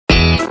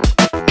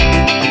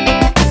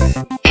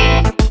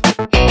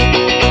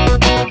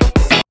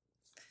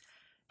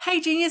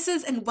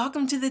geniuses, and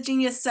welcome to the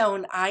Genius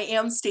Zone. I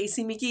am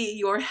Stacy McGee,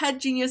 your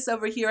head genius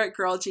over here at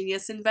Girl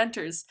Genius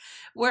Inventors,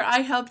 where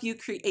I help you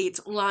create,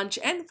 launch,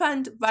 and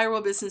fund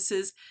viral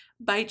businesses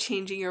by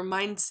changing your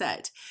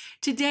mindset.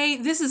 Today,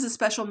 this is a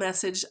special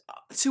message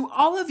to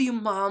all of you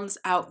moms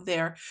out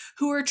there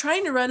who are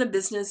trying to run a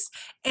business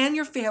and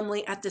your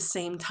family at the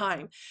same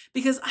time,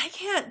 because I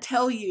can't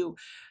tell you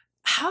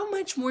how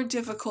much more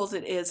difficult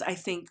it is, I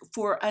think,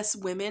 for us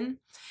women.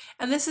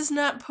 And this is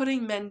not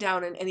putting men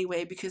down in any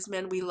way, because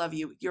men, we love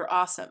you. You're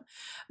awesome.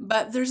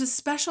 But there's a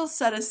special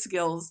set of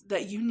skills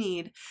that you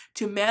need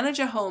to manage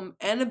a home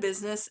and a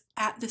business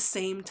at the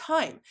same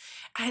time.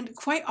 And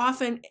quite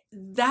often,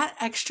 that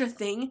extra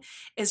thing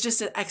is just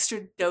an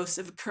extra dose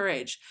of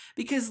courage.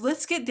 Because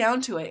let's get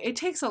down to it. It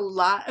takes a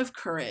lot of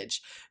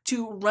courage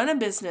to run a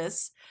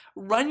business,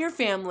 run your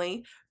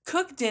family,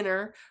 cook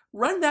dinner,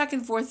 run back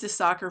and forth to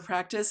soccer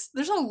practice.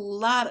 There's a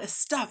lot of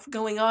stuff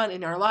going on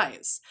in our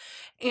lives.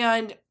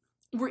 And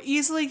we're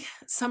easily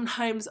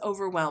sometimes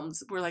overwhelmed.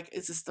 We're like,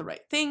 is this the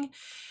right thing?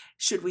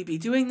 Should we be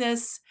doing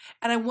this?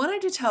 And I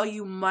wanted to tell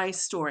you my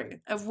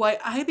story of why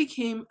I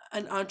became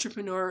an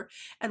entrepreneur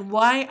and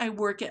why I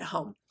work at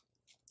home.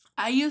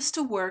 I used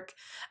to work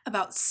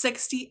about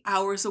 60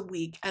 hours a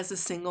week as a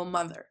single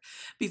mother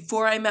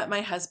before I met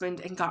my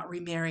husband and got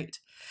remarried.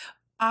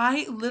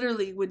 I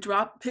literally would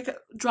drop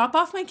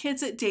off my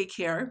kids at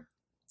daycare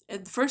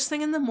the first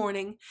thing in the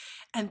morning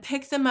and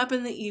pick them up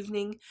in the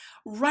evening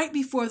right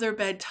before their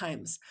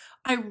bedtimes.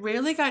 I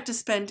rarely got to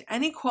spend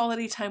any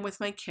quality time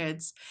with my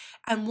kids,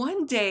 and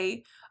one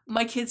day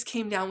my kids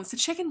came down with the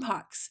chicken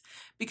pox.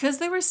 Because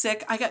they were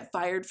sick, I got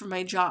fired from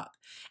my job,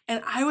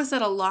 and I was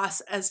at a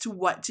loss as to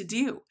what to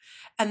do.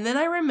 And then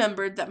I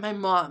remembered that my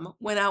mom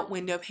went out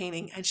window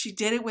painting, and she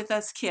did it with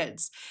us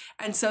kids.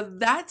 And so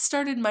that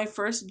started my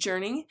first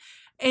journey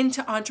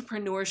into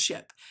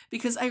entrepreneurship,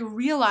 because I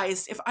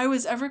realized if I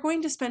was ever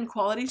going to spend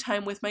quality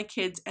time with my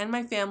kids and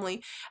my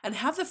family and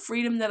have the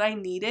freedom that I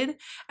needed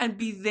and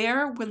be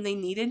there when they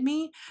needed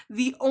me,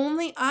 the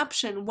only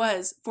option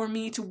was for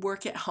me to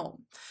work at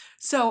home.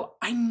 So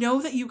I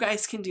know that you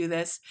guys can do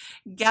this.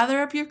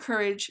 Gather up your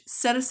courage,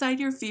 set aside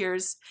your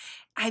fears,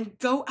 and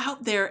go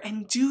out there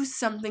and do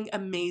something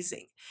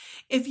amazing.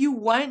 If you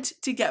want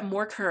to get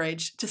more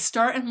courage to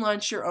start and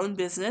launch your own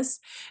business,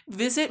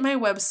 visit my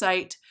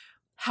website,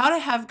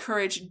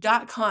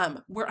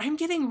 howtohavecourage.com, where I'm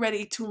getting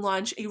ready to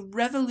launch a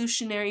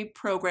revolutionary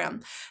program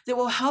that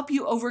will help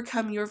you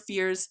overcome your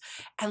fears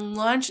and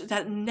launch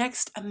that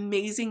next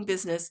amazing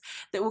business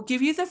that will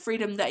give you the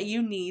freedom that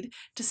you need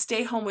to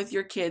stay home with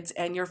your kids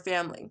and your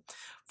family.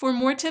 For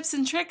more tips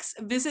and tricks,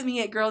 visit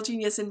me at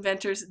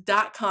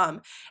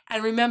girlgeniusinventors.com.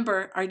 And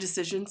remember, our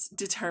decisions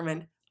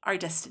determine our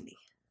destiny.